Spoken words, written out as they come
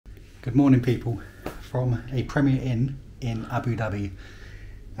Good morning, people, from a Premier Inn in Abu Dhabi.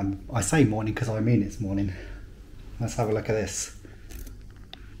 I say morning because I mean it's morning. Let's have a look at this.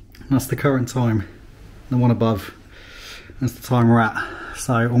 That's the current time, the one above. That's the time we're at.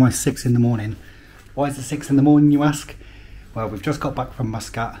 So almost 6 in the morning. Why is it 6 in the morning, you ask? Well, we've just got back from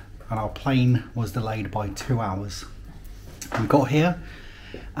Muscat and our plane was delayed by 2 hours. We got here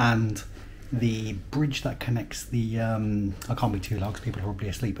and the bridge that connects the, I can't be too loud because people are probably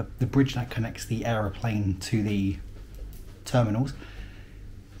asleep, but the bridge that connects the aeroplane to the terminals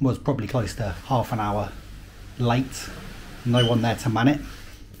was probably close to half an hour late. No one there to man it.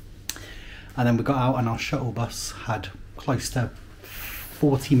 And then we got out and our shuttle bus had close to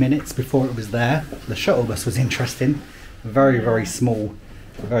 40 minutes before it was there. The shuttle bus was interesting, very, very small,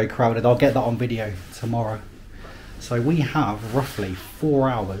 very crowded. I'll get that on video tomorrow. So we have roughly 4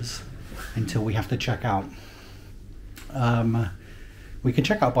 hours until we have to check out. We can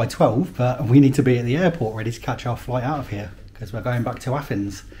check out by 12, but we need to be at the airport ready to catch our flight out of here because we're going back to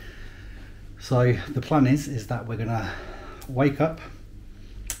Athens. So the plan is that we're gonna wake up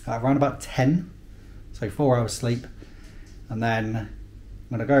at around about 10, so 4 hours sleep, and then I'm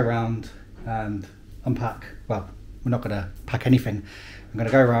gonna go around and unpack. Well, we're not gonna pack anything. I'm gonna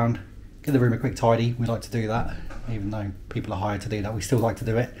go around, get the room a quick tidy. We like to do that, even though people are hired to do that, we still like to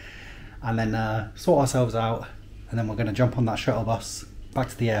do it. And then sort ourselves out, and then we're going to jump on that shuttle bus back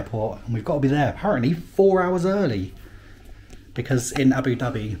to the airport, and we've got to be there apparently 4 hours early, because in Abu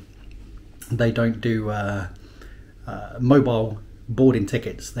Dhabi they don't do mobile boarding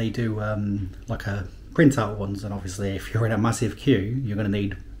tickets. They do like a printout ones, and obviously if you're in a massive queue you're going to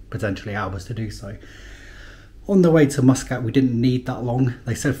need potentially hours to do so. On the way to Muscat we didn't need that long.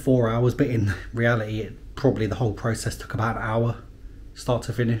 They said 4 hours, but in reality probably the whole process took about an hour start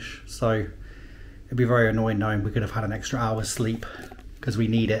to finish, so it'd be very annoying knowing we could have had an extra hour's sleep because we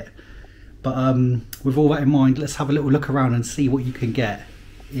need it. But with all that in mind, let's have a little look around and see what you can get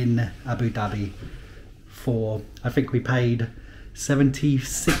in Abu Dhabi for, I think we paid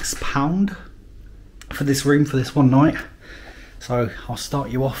 £76 for this room for this one night. So I'll start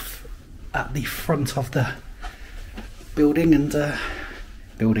you off at the front of the building and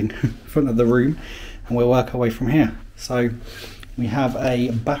front of the room, and we'll work our way from here. So we have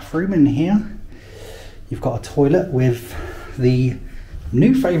a bathroom in here. You've got a toilet with the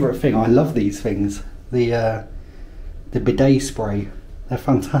new favourite thing. I love these things. The bidet spray. They're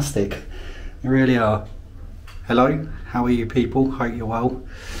fantastic. They really are. Hello, how are you people? Hope you're well.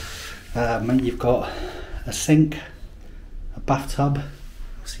 You've got a sink, a bathtub.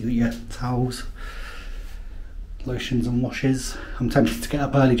 So you get towels, lotions and washes. I'm tempted to get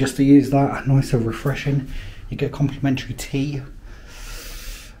up early just to use that. Nice and refreshing. You get complimentary tea.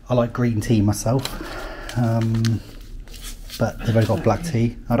 I like green tea myself, but they've only got black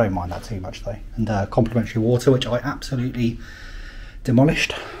tea. I don't mind that too much though. And complimentary water, which I absolutely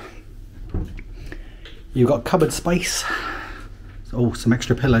demolished. You've got cupboard space. Oh, some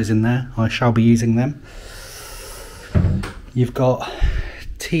extra pillows in there. I shall be using them. You've got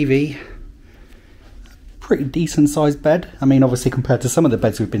TV. Pretty decent sized bed. I mean, obviously compared to some of the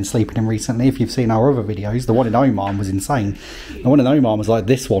beds we've been sleeping in recently, if you've seen our other videos, the one in Oman was insane. The one in Oman was like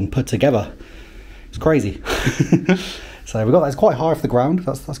this one put together. It's crazy. So we've got that. It's quite high off the ground.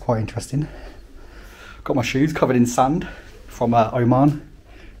 That's quite interesting. Got my shoes covered in sand from Oman.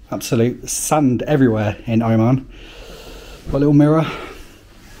 Absolute sand everywhere in Oman. Got a little mirror.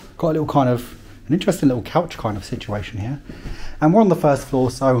 Got a little kind of an interesting little couch kind of situation here. And we're on the first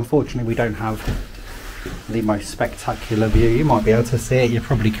floor, so unfortunately we don't have the most spectacular view. You might be able to see it, you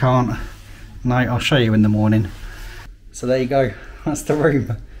probably can't. No, I'll show you in the morning. So there you go, that's the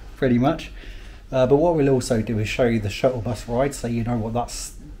room pretty much. But what we'll also do is show you the shuttle bus ride, so you know what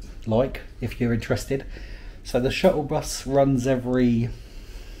that's like if you're interested. So the shuttle bus runs every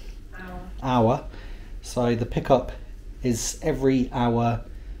hour. So the pickup is every hour,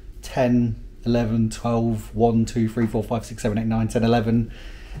 10, 11, 12, 1, 2, 3, 4, 5, 6, 7, 8, 9, 10, 11.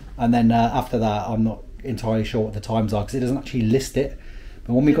 And then after that, I'm not entirely sure what the times are because it doesn't actually list it.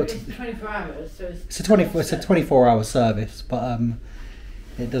 But when we got to 24 hours, so it's a 24-hour service, but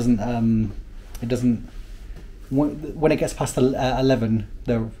it doesn't when it gets past 11,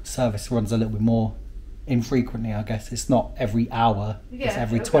 the service runs a little bit more infrequently, I guess. It's not every hour. Yeah, it's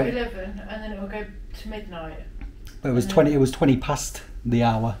every it'll 20. go 11 and then it will go to midnight. But it was 20. It was 20 past the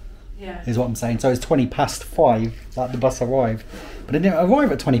hour. Yeah. Is what I'm saying. So it's 20 past 5 that the bus arrived. But it didn't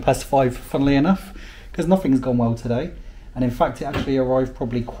arrive at 20 past 5, funnily enough, because nothing's gone well today. And in fact, it actually arrived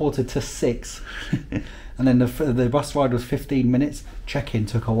probably 5:45. And then the bus ride was 15 minutes. Check-in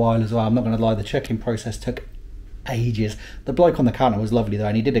took a while as well. I'm not going to lie, the check-in process took ages. The bloke on the counter was lovely though,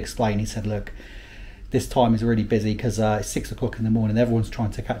 and he did explain. He said, look, this time is really busy because it's 6 o'clock in the morning. Everyone's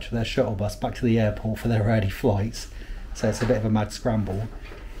trying to catch their shuttle bus back to the airport for their early flights, so it's a bit of a mad scramble.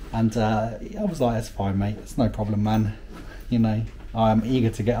 And I was like, that's fine, mate, it's no problem, man. You know, I was eager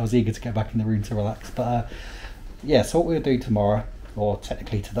to get back in the room to relax. But yeah, so what we'll do tomorrow, or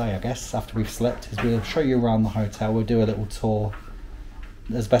technically today I guess, after we've slept, is we'll show you around the hotel. We'll do a little tour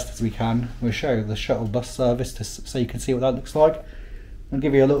as best as we can. We'll show you the shuttle bus service so you can see what that looks like. I'll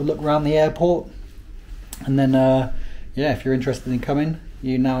give you a little look around the airport, and then yeah, if you're interested in coming,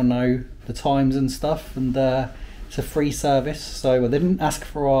 you now know the times and stuff. And it's a free service, so they didn't ask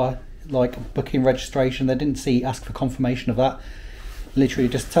for our like booking registration. They didn't ask for confirmation of that. Literally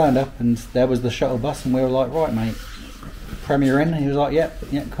just turned up and there was the shuttle bus, and we were like, right mate, Premier Inn. He was like, yep,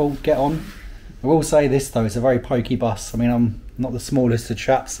 cool, get on. I will say this though, it's a very pokey bus. I mean, I'm not the smallest of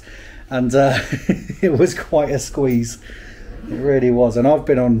chaps, and it was quite a squeeze. It really was. And I've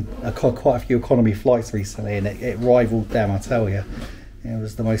been on quite a few economy flights recently, and it rivaled them, I tell you. It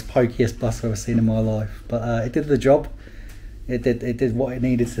was the most pokiest bus I've ever seen in my life, but it did the job. It did what it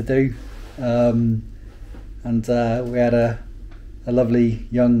needed to do. And we had a lovely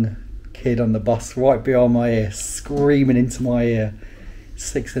young kid on the bus right behind my ear, screaming into my ear,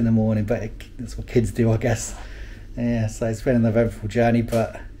 6 in the morning, but that's what kids do, I guess. Yeah, so it's been an eventful journey,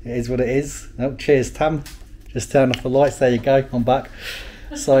 but it is what it is. Oh, cheers, Tam. Just turn off the lights, there you go, I'm back.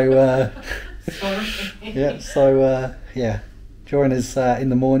 So yeah, so yeah, join us in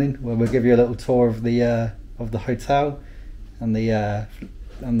the morning where we'll give you a little tour of the hotel and the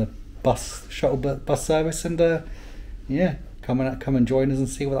shuttle bus service, and yeah, come and join us and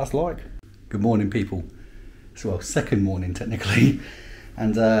see what that's like. Good morning, people. So, well, second morning technically,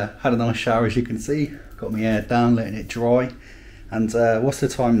 and had a nice shower, as you can see. Got my hair down, letting it dry. And what's the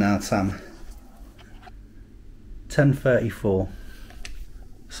time now, Sam? 10:34.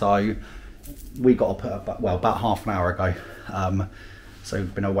 So we got up at about half an hour ago. So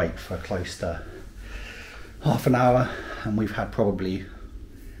we've been awake for close to half an hour, and we've had probably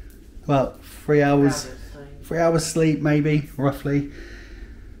about 3 hours. 3 hours sleep, maybe, roughly.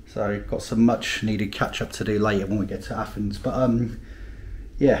 So got some much needed catch up to do later when we get to Athens. But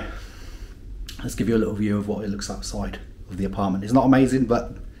yeah, let's give you a little view of what it looks outside of the apartment. It's not amazing,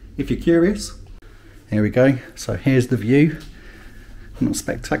 but if you're curious, here we go. So here's the view. Not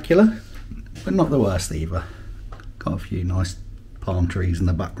spectacular, but not the worst either. Got a few nice palm trees in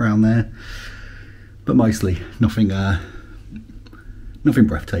the background there, but mostly nothing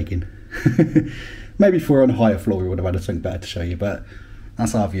breathtaking. Maybe if we were on a higher floor we would have had something better to show you, but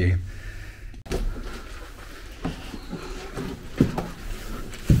that's our view.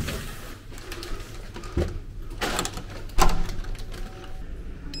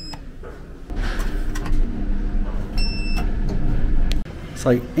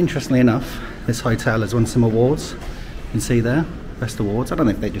 So interestingly enough, this hotel has won some awards. You can see there, best awards. I don't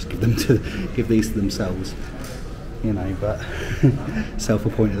know if they just give these to themselves, you know, but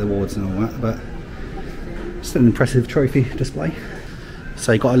self-appointed awards and all that, but still an impressive trophy display.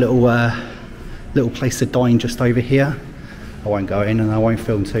 So you got a little place to dine just over here. I won't go in and I won't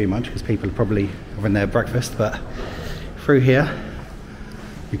film too much because people are probably having their breakfast, but through here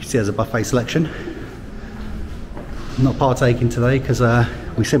you can see there's a buffet selection. I'm not partaking today because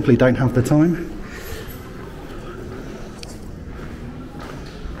we simply don't have the time.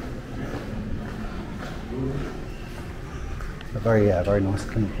 A very nice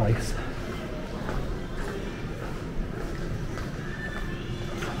clean place.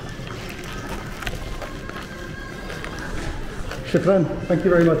 Shukran, thank you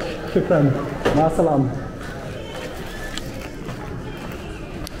very much. Shukran. Ma salam.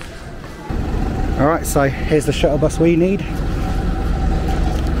 Alright, so here's the shuttle bus we need.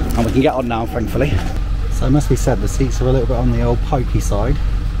 And we can get on now, thankfully. So it must be said, the seats are a little bit on the old pokey side.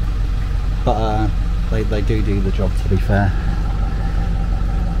 But they do the job, to be fair.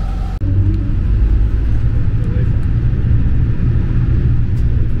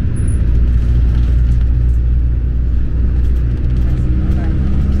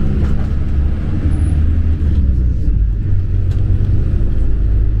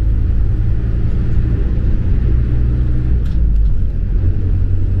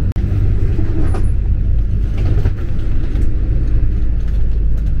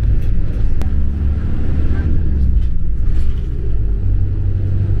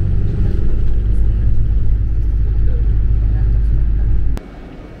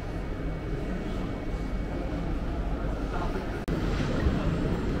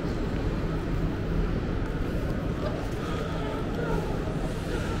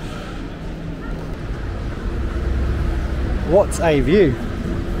 What a view.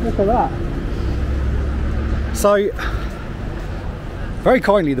 Look at that. So, very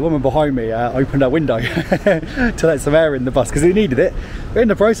kindly, the woman behind me opened her window to let some air in the bus because he needed it. But in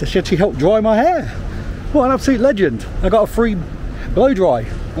the process, she actually helped dry my hair. What an absolute legend. I got a free blow dry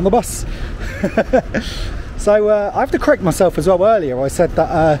on the bus. So I have to correct myself as well. Earlier I said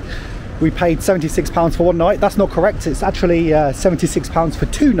that we paid £76 for one night. That's not correct. It's actually £76 for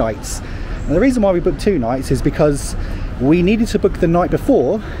 2 nights. And the reason why we booked 2 nights is because we needed to book the night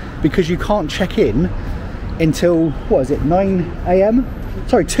before, because you can't check in until, what is it, 9 AM?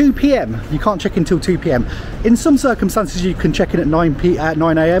 Sorry, 2 PM. You can't check in until 2 PM. In some circumstances you can check in at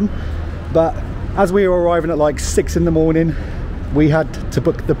 9 AM, but as we were arriving at like 6 in the morning, we had to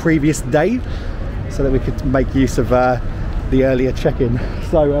book the previous day so that we could make use of the earlier check-in.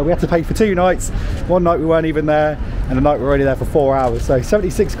 So we had to pay for 2 nights. One night we weren't even there, and the night we were only there for 4 hours. So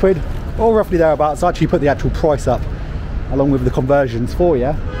 76 quid, or roughly thereabouts. I actually put the actual price up along with the conversions for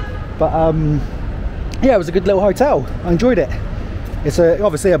you. But yeah, it was a good little hotel. I enjoyed it. It's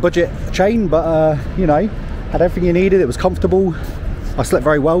obviously a budget chain, but you know, had everything you needed. It was comfortable. I slept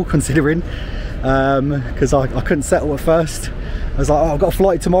very well considering, because I couldn't settle at first. I was like, oh, I've got a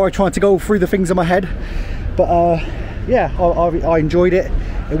flight tomorrow, trying to go through the things in my head. But yeah, I enjoyed it.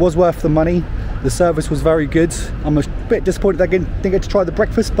 It was worth the money. The service was very good. I'm a bit disappointed I didn't get to try the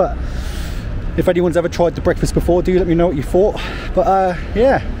breakfast, but if anyone's ever tried the breakfast before, do let me know what you thought. But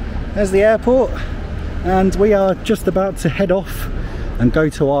yeah, there's the airport, and we are just about to head off and go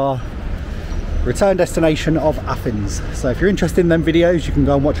to our return destination of Athens. So if you're interested in them videos, you can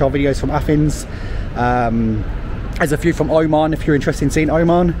go and watch our videos from Athens. There's a few from Oman if you're interested in seeing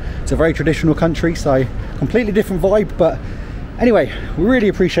Oman. It's a very traditional country, so completely different vibe. But anyway, we really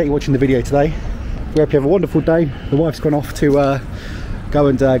appreciate you watching the video today. We hope you have a wonderful day. The wife's gone off to go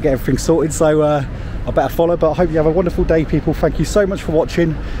and get everything sorted, so I better follow. But I hope you have a wonderful day, people. Thank you so much for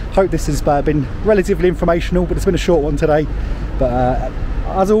watching. Hope this has been relatively informational, but it's been a short one today. But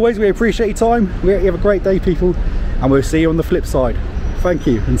as always, we appreciate your time. We hope you have a great day, people, and we'll see you on the flip side. Thank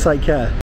you and take care.